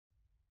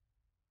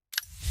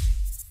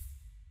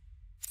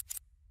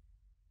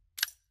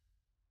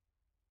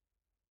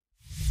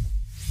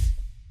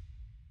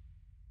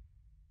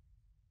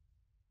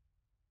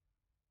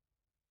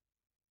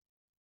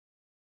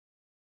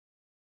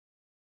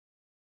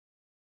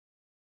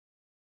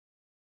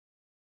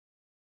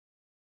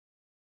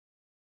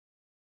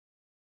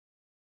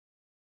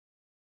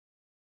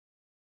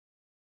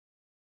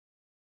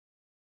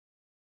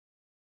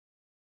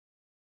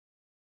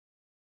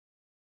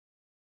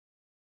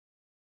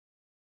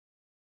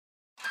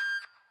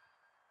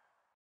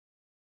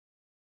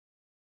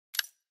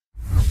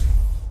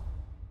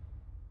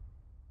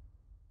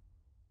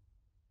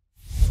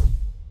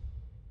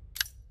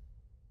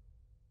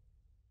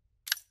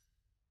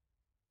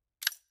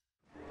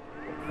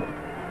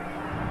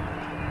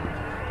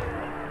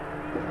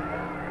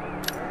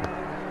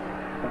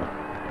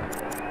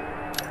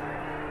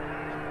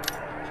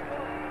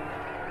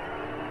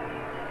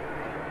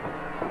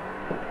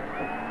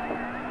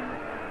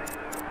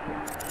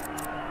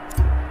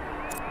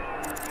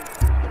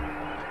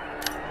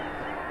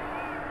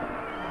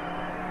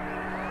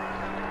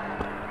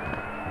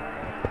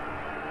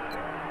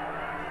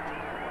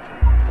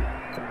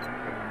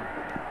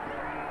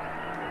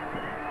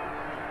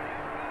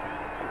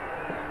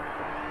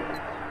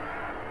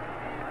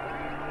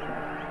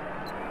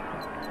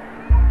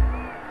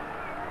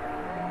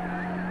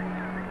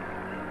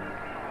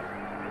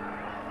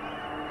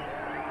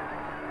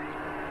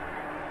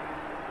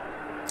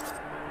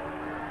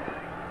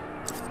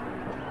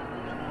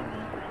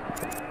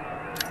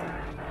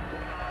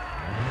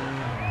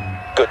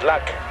Good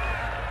luck.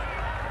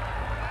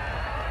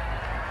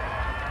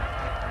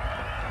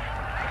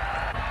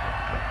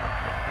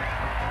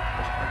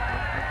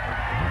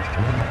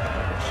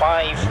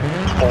 Five,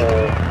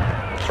 4,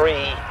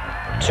 3,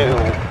 2,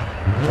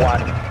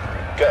 1,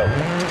 go.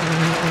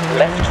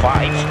 Left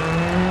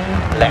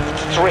 5,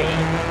 left 3,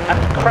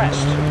 and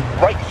crest,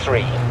 right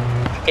 3,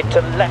 into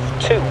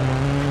left 2,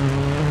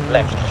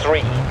 left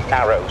 3,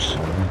 narrows,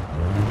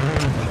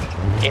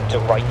 into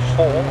right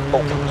 4,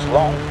 opens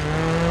long,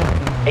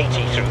 80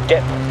 through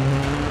dip,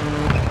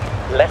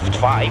 left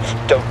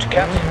 5, don't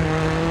cut,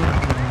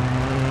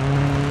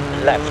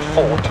 left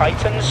 4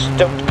 tightens,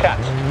 don't cut,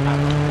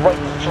 and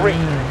right 3,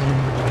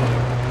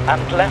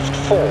 and left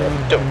 4,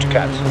 don't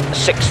cut,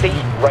 60,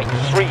 right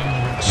 3,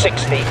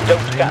 60,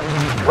 don't cut,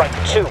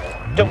 right 2,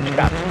 don't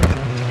cut.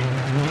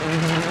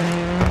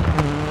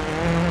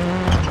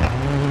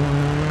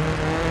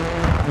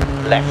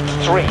 Left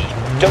 3,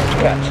 don't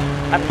cut,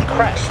 and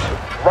crest,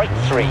 right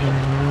 3,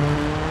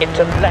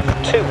 into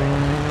left 2,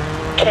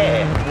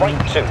 care, right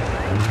 2.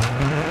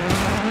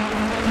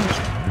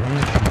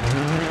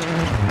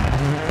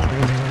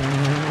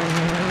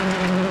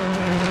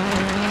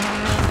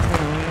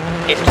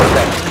 Into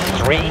left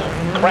 3,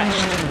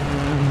 crest.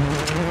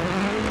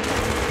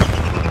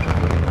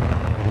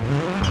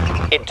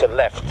 Into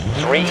left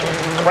 3,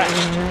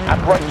 crest,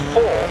 and right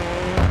 4.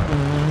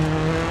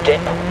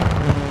 Dip.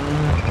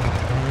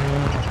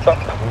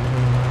 Bump.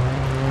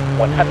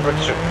 100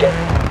 through dip.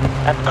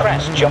 And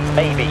crest, jump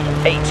maybe,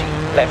 80.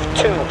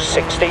 Left 2,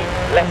 60.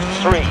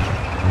 Left 3.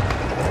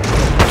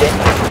 Dip.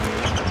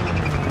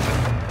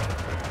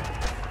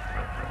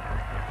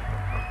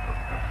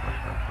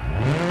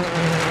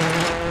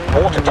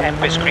 Water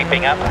temp is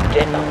creeping up,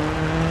 dip,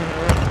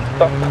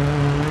 bump,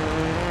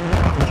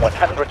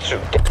 100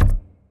 through dip.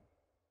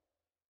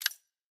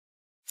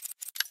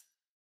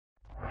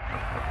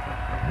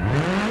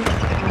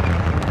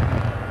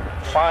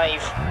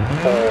 Five,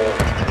 4,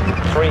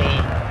 3,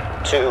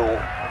 2,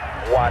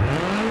 1,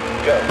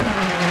 go.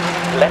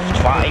 Left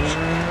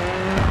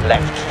 5,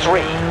 left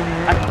 3,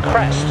 and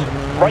crest,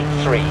 right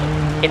 3,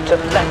 into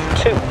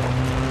left 2,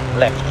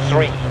 left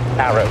 3,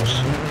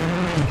 narrows.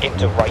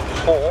 Into right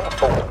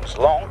 4, opens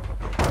long.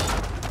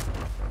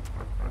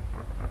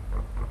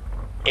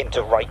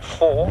 Into right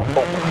 4,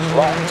 opens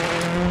long.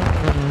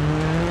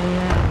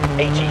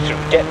 80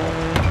 through dip.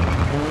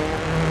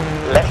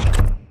 Left.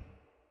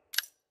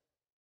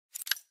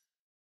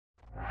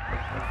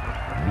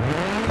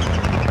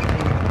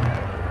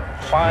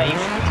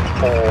 Five,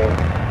 4,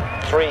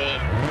 3,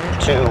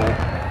 2,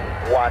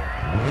 1,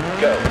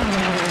 go.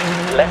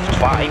 Left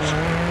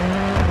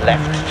 5,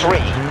 left 3,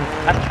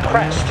 and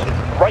crest.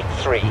 Right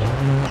 3,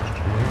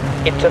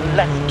 into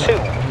left 2,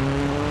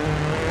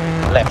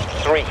 left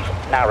 3,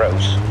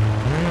 narrows,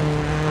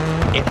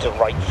 into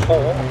right 4,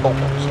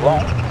 opens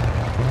long,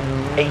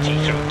 80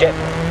 through dip,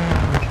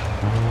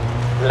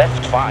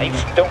 left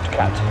 5, don't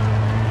cut,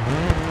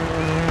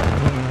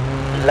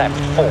 left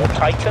 4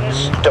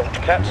 tightens, don't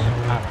cut,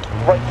 and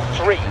right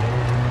 3,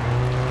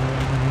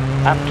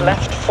 and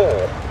left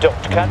 4,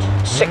 don't cut,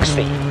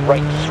 60,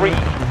 right 3,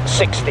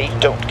 60,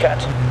 don't cut,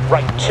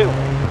 right 2,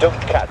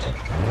 don't cut,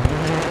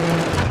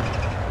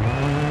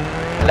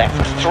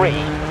 left 3,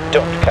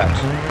 don't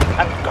cut,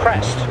 and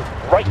crest,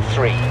 right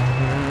 3,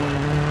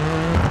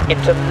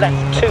 into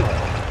left 2,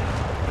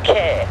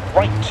 care,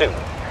 right 2,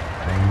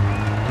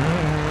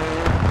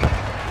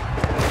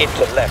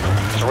 into left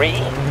 3,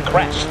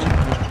 crest,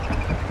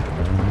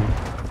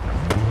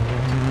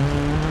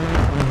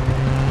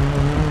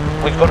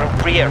 we've got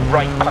a rear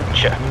right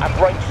puncture, and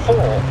right 4,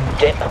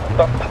 dip,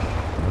 bump,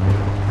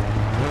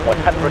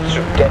 100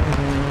 through dip,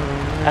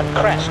 and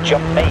crest,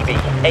 jump maybe,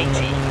 80,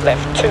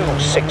 left 2,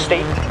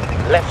 60,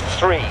 left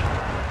 3,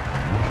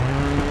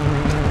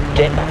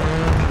 dip,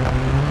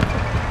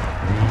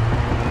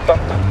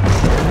 bump,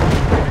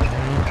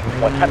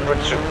 100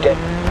 through dip,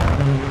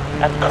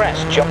 and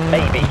crest, jump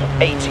maybe,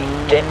 80,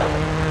 dip,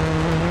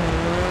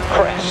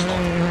 crest,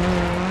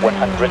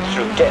 100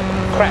 through dip,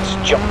 crest,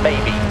 jump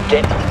maybe,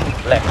 dip,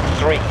 left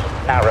 3,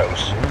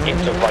 narrows,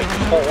 into right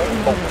 4,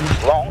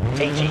 opens long,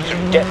 80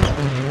 through dip,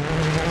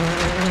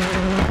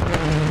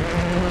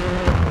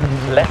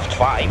 left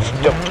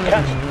 5, don't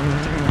cut,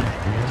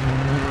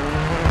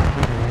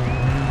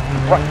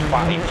 right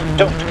 5,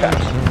 don't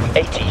cut,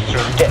 80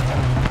 through dip,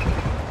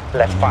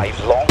 left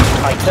 5 long,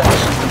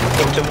 tightens,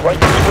 into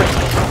right 3,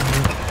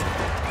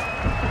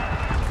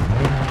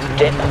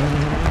 dip,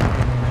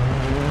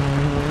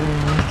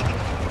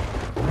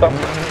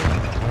 bump,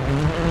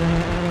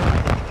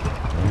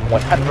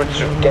 100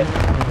 through dip,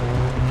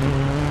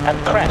 and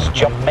crest,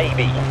 jump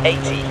maybe,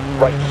 80,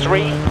 right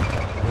 3,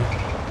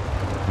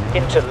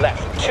 into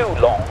left 2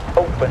 long,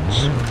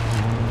 opens,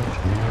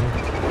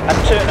 and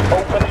turn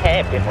open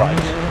hairpin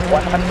right,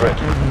 100,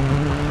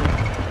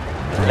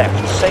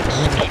 left 6,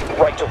 keep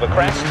right over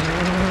crest,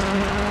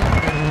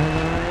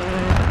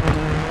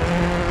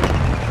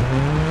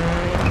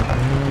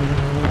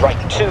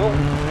 right 2,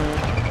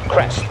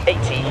 crest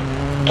 80,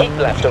 keep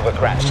left over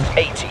crest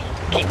 80,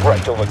 keep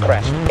right over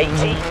crest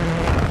 80,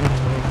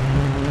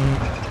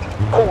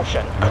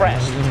 Caution,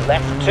 crest,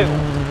 left 2.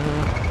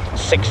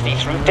 60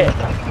 through dip.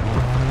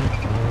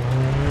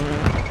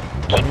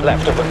 Keep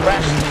left over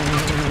crest.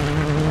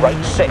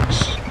 Right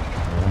 6.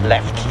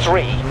 Left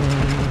 3.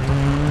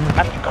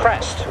 And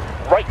crest,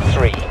 right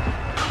 3.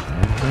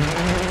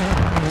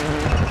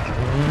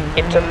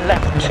 Into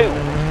left 2.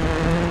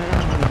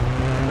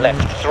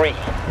 Left 3,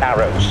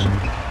 narrows.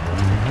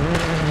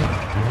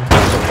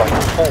 Into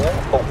right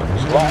 4,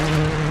 opens long.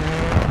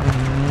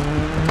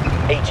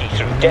 80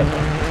 through dip.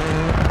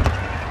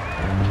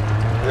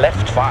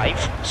 Left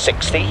 5,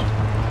 60.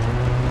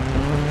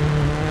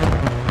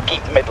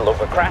 Keep middle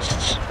over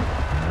crests.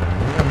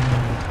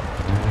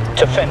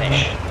 To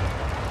finish.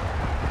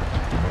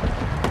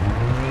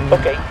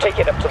 Okay, take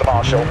it up to the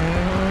marshal.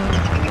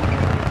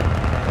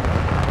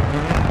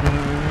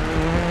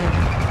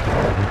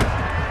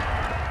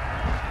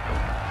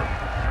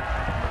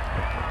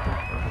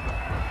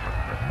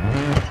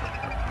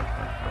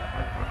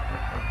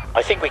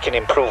 I think we can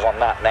improve on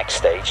that next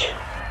stage.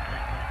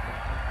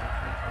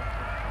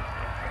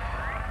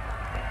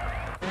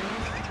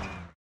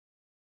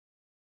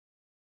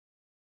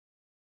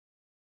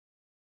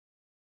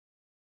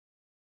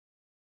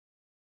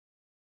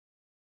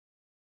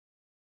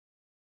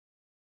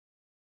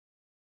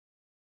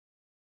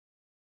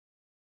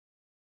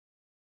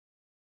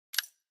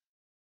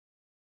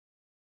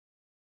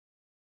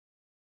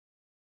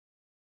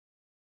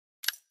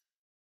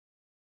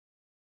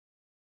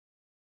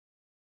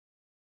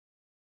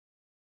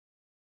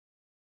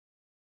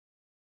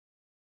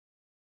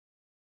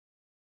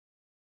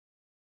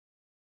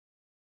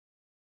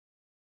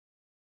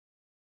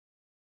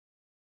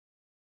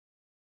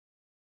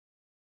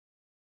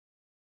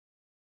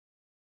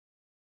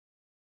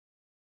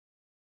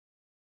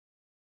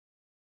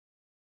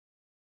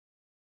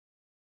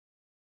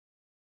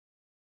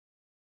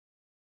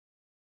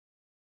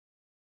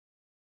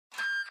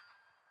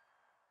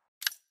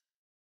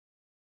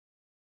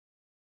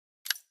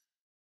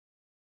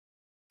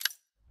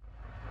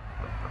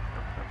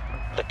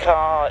 The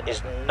car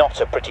is not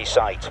a pretty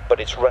sight, but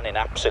it's running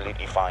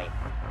absolutely fine.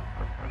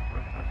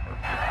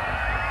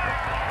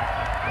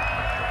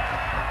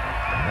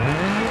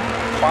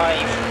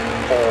 5,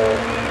 4,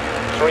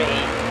 3,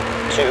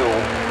 2,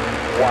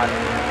 1,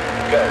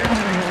 go.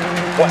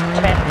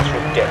 110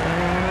 through dip.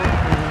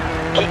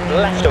 Keep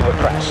left over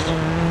crest.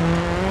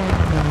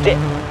 Dip,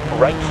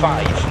 right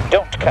 5,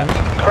 don't cut.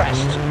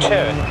 Crest,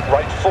 turn,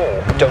 right 4,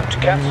 don't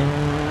cut.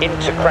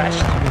 Into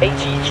crest,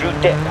 80 through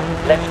dip.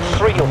 Left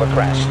 3 over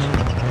crest.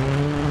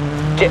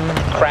 Dip,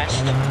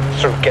 crest,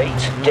 through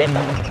gate, dip.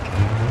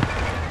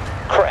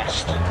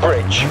 Crest,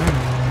 bridge.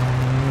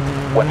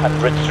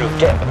 100 through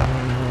dip.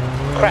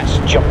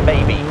 Crest, jump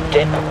baby,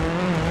 dip.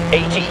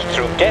 80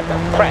 through dip,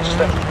 crest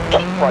and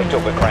keep right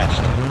over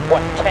crest.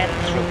 110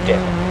 through dip,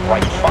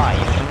 right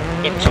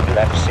 5. Into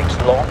left 6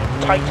 long,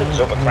 tightens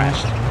over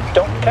crest.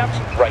 Don't cut,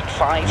 right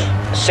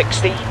 5.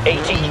 60,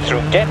 80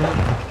 through dip.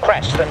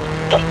 Crest and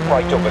keep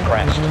right over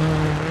crest.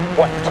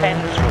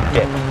 110 through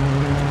dip.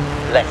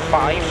 Left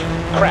 5,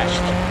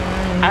 crest.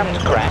 And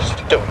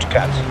crest, don't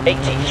cut. 80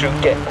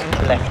 through dip.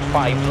 Left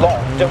 5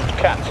 long, don't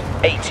cut.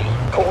 80,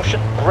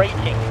 caution,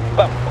 braking,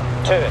 bump.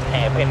 Turn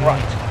hairpin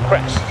right,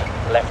 crest.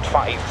 Left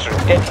 5 through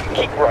dip,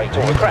 keep right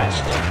over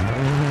crest.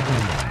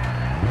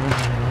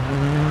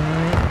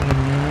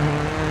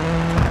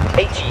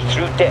 80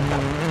 through dip.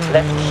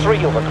 Left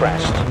 3 over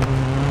crest.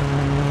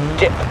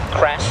 Dip,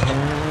 crest.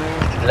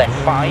 Left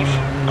 5,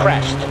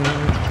 crest.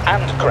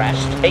 And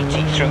crest,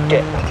 80 through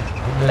dip.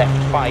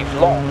 Left 5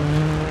 long.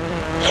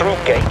 Through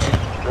gate,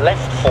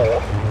 left 4.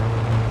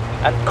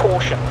 And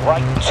caution,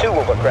 right 2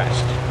 over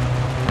crest.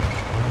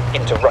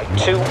 Into right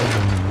 2.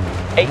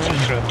 80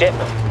 through dip.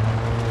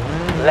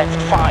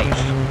 Left 5.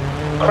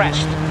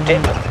 Crest,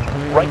 dip.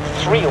 Right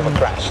 3 over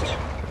crest.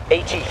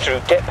 80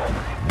 through dip.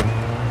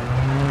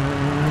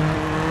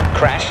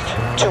 Crest,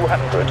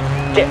 200,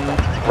 dip,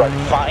 right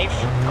 5,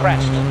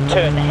 crest,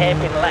 turn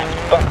hairpin left,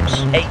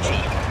 bumps,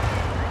 80.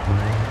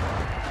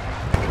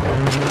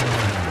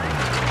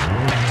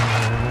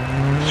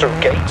 Through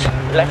gate,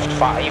 left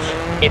 5,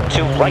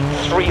 into right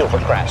 3 over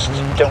crest,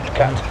 don't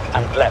cut,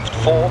 and left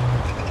 4.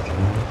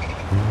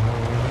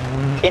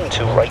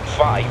 Into right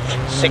 5,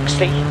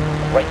 60,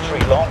 right 3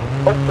 long,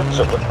 opens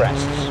over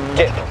crests,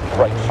 dip,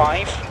 right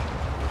 5.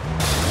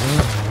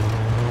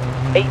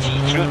 80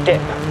 through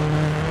dip.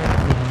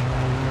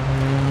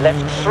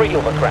 Left 3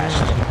 over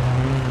crest.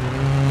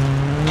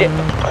 Dip,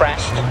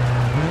 crest.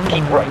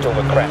 Keep right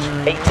over crest.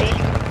 80.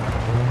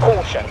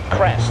 Caution,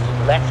 crest.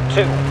 Left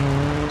 2.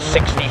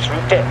 60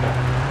 through dip.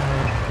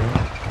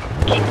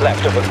 Keep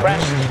left over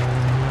crest.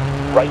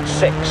 Right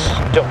 6.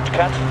 Don't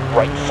cut.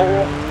 Right 4.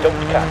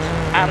 Don't cut.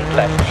 And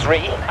left 3.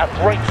 And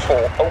right 4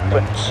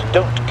 opens.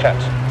 Don't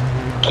cut.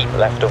 Keep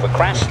left over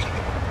crest.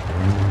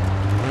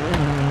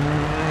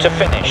 To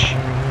finish.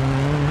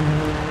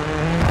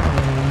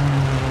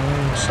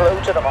 Slow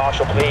to the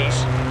marshal,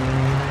 please.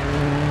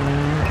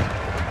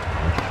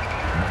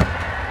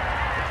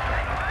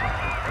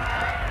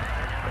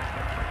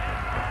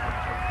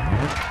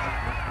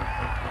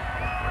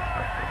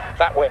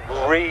 That went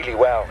really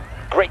well.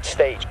 Great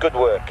stage, good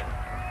work.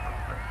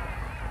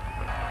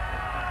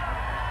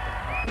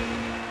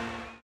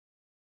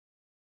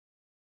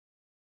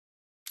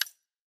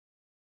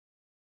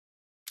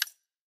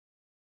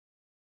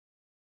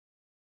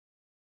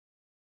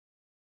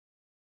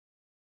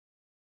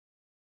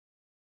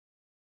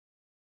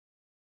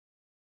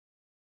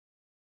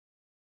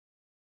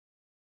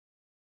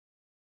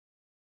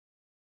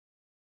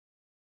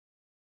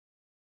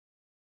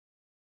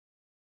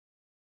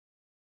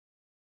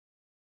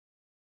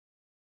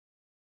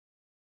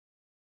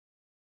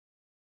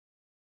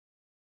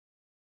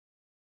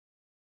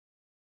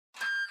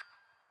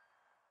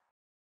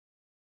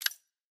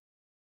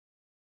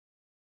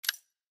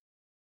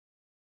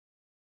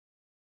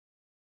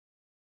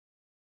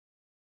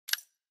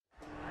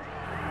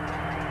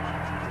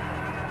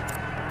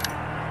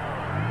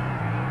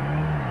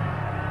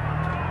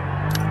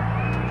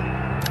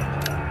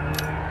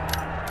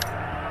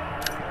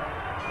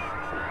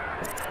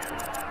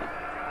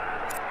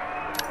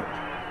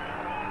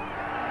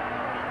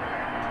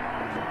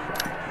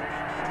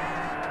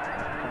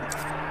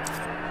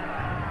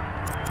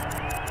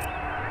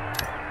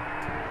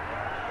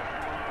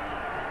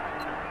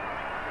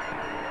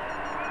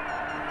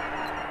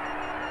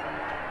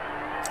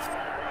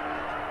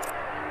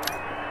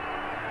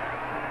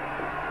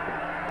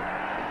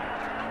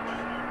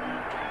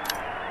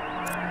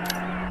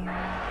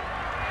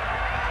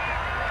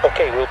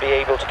 Okay, we'll be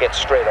able to get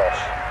straight off.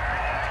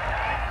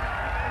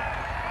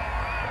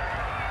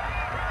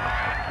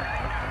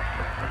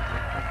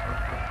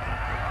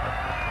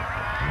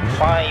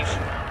 Five,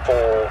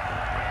 four,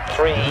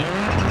 three,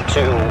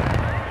 two,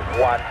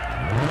 one,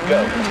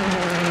 go.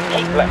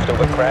 Keep left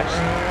over crest,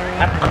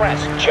 and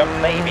crest, jump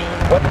maybe,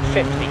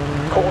 150,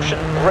 caution,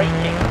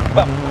 braking,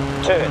 bump,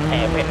 turn,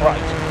 hairpin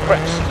right,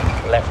 crest,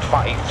 left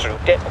 5 through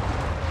dip.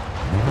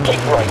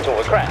 Keep right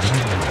over crest.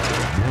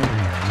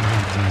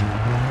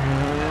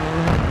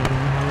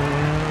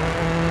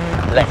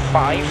 Left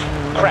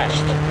 5,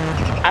 crest,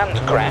 and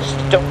crest,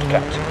 don't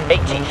cut,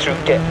 80 through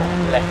dip,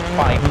 left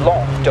 5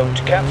 long, don't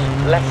cut,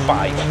 left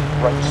 5,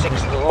 right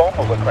 6 long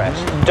over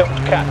crest,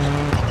 don't cut,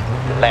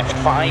 left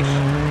 5,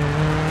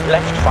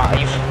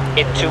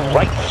 into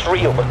right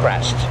 3 over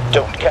crest,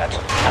 don't cut,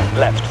 and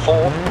left 4,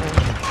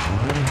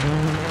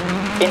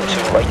 into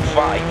right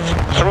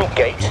 5, through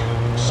gate,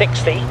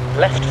 60,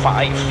 left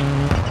 5,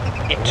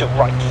 into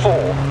right 4,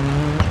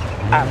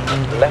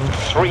 and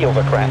left 3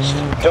 over crest,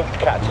 don't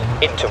cut,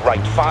 into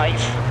right 5,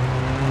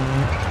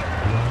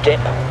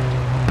 dip,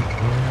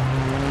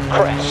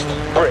 crest,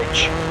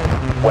 bridge,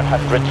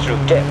 100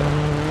 through dip,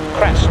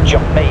 crest,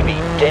 jump maybe,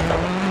 dip,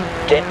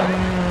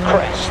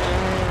 crest,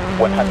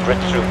 100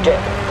 through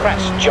dip,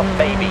 crest, jump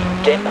maybe,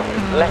 dip,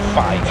 left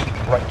 5,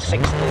 right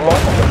 6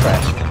 long over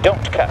crest,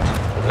 don't cut,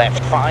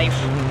 left 5,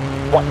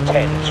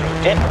 110 through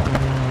dip,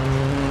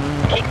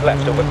 keep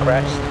left over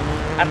crest,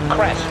 and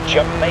crest,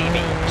 jump maybe,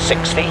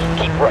 60,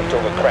 keep right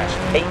over crest,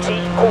 80,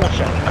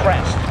 caution,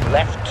 crest,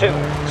 left 2,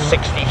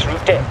 60 through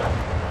dip,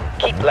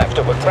 keep left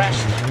over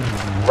crest,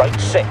 right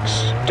 6,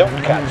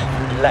 don't cut,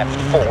 left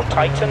 4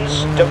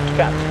 tightens, don't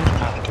cut,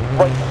 and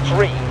right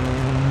 3,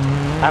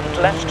 and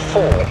left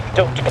 4,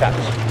 don't cut,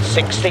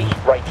 60,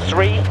 right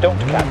 3, don't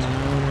cut,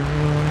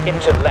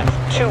 into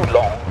left 2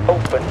 long,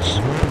 opens,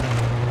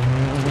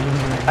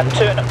 and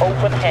turn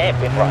open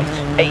hairpin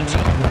right,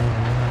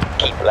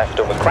 80, keep left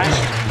over crest,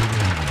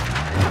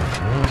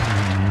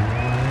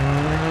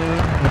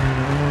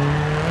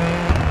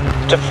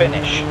 to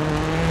finish.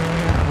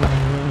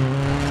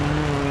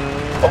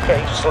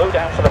 Okay, slow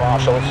down for the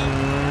marshals.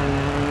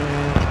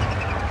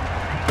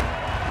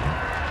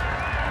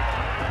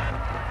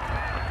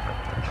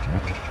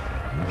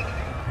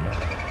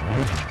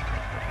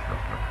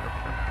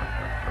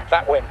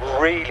 That went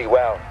really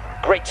well.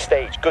 Great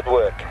stage, good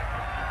work.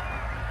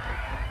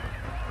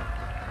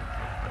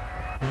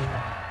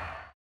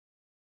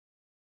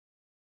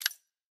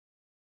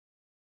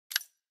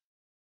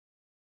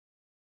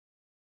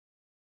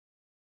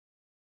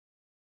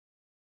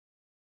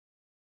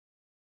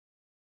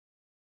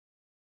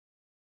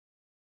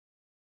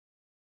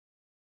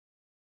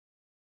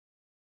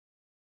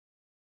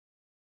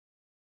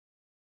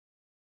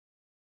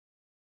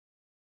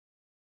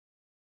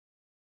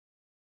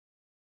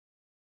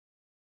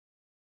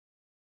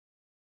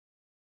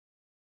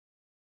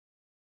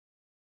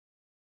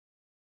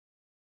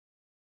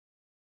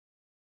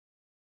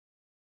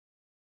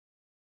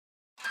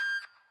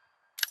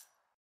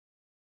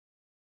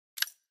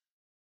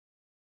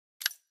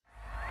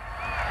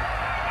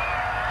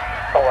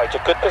 Alright,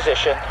 a good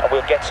position, and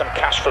we'll get some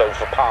cash flow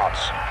for parts.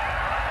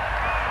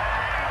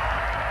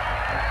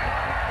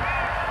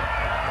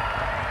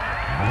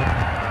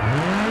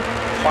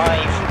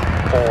 Five,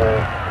 four,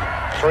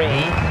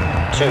 three,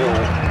 two,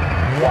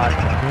 one,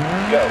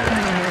 go.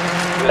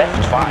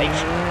 Left 5,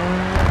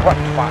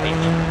 right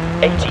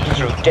 5, 80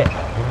 through dip.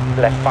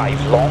 Left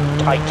 5 long,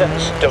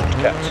 tightens, don't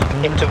cut.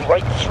 Into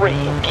right 3,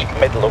 keep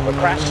middle over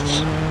crests.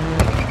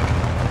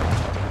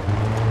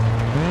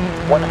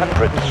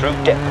 100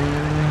 through dip.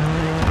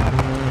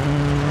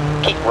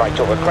 keep right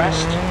over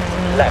crest,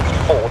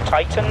 left 4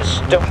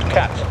 tightens, don't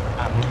cut,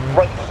 and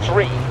right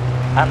 3,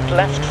 and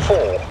left 4,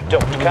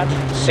 don't cut,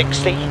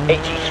 60,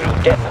 80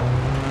 through dip.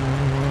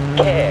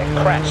 Care,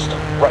 crest,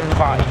 right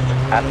 5,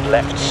 and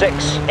left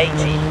 6,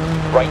 80,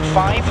 right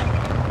 5,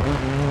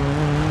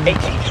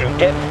 80 through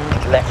dip,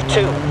 left 2,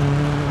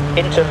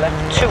 into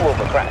left 2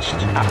 over crest,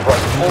 and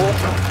right 4,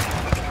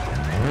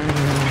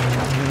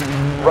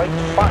 right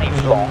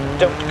 5 long,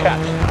 don't cut.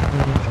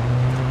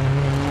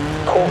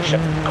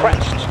 Caution,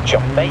 crest,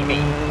 jump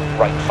maybe,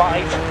 right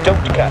 5,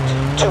 don't cut,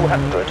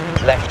 200,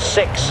 left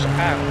 6,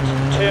 and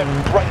turn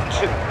right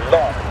 2,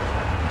 long.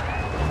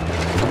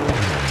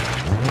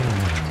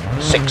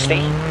 60,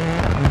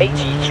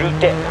 80 through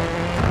dip,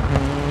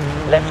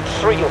 left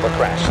 3 over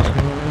crest,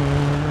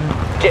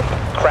 dip,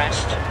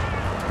 crest,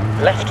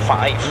 left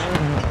 5,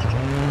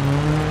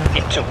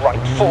 into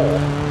right 4,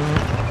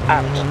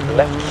 and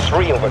left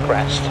 3 over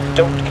crest,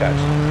 don't cut,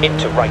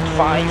 into right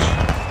 5,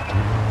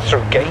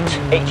 through gate,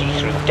 80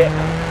 through dip,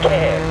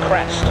 care,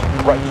 crest,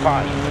 right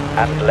 5,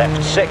 and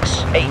left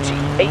 6, 80,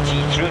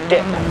 80 through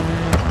dip,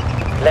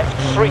 left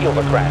 3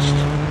 over crest,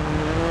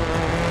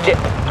 dip,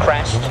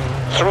 crest,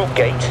 through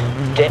gate,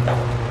 dip,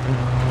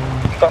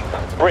 bump,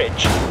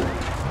 bridge,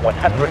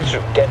 100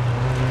 through dip,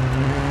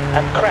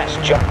 and crest,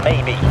 jump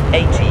maybe,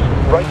 80,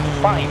 right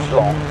 5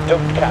 long,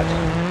 don't cut,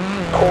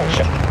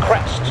 caution,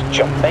 crest,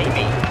 jump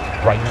maybe,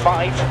 right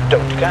 5,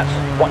 don't cut,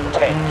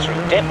 110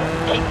 through dip,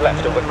 keep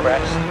left over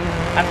crest,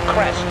 and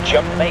crest,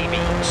 jump maybe,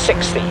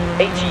 60,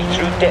 80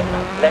 through dip,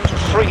 left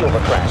 3 over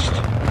crest,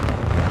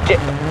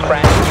 dip,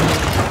 crest,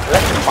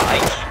 left 5,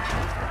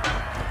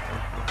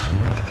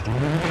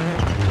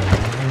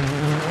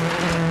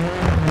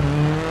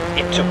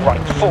 into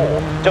right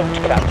 4, don't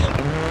cut,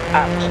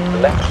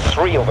 and left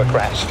 3 over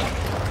crest,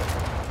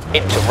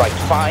 into right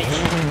 5,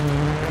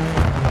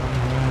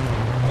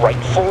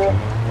 right 4,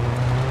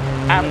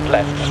 and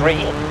left 3,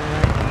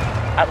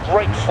 and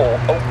right 4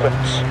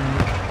 opens,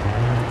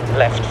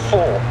 left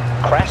 4,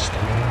 crest,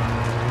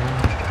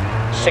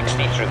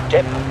 60 through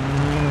dip,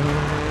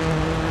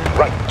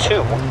 right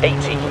 2,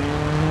 80,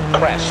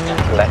 crest,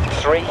 left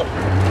 3,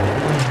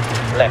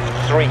 left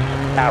 3,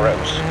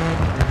 narrows,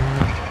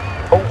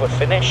 over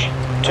finish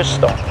to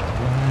stop.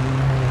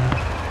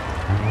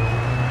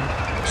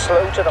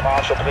 Slow to the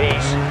marshal,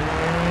 please.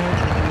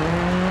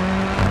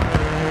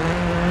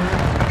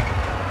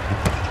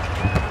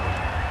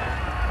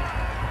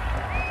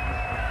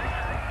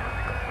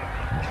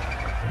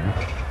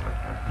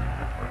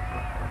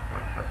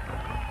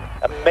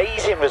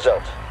 Amazing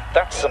result.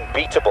 That's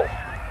unbeatable.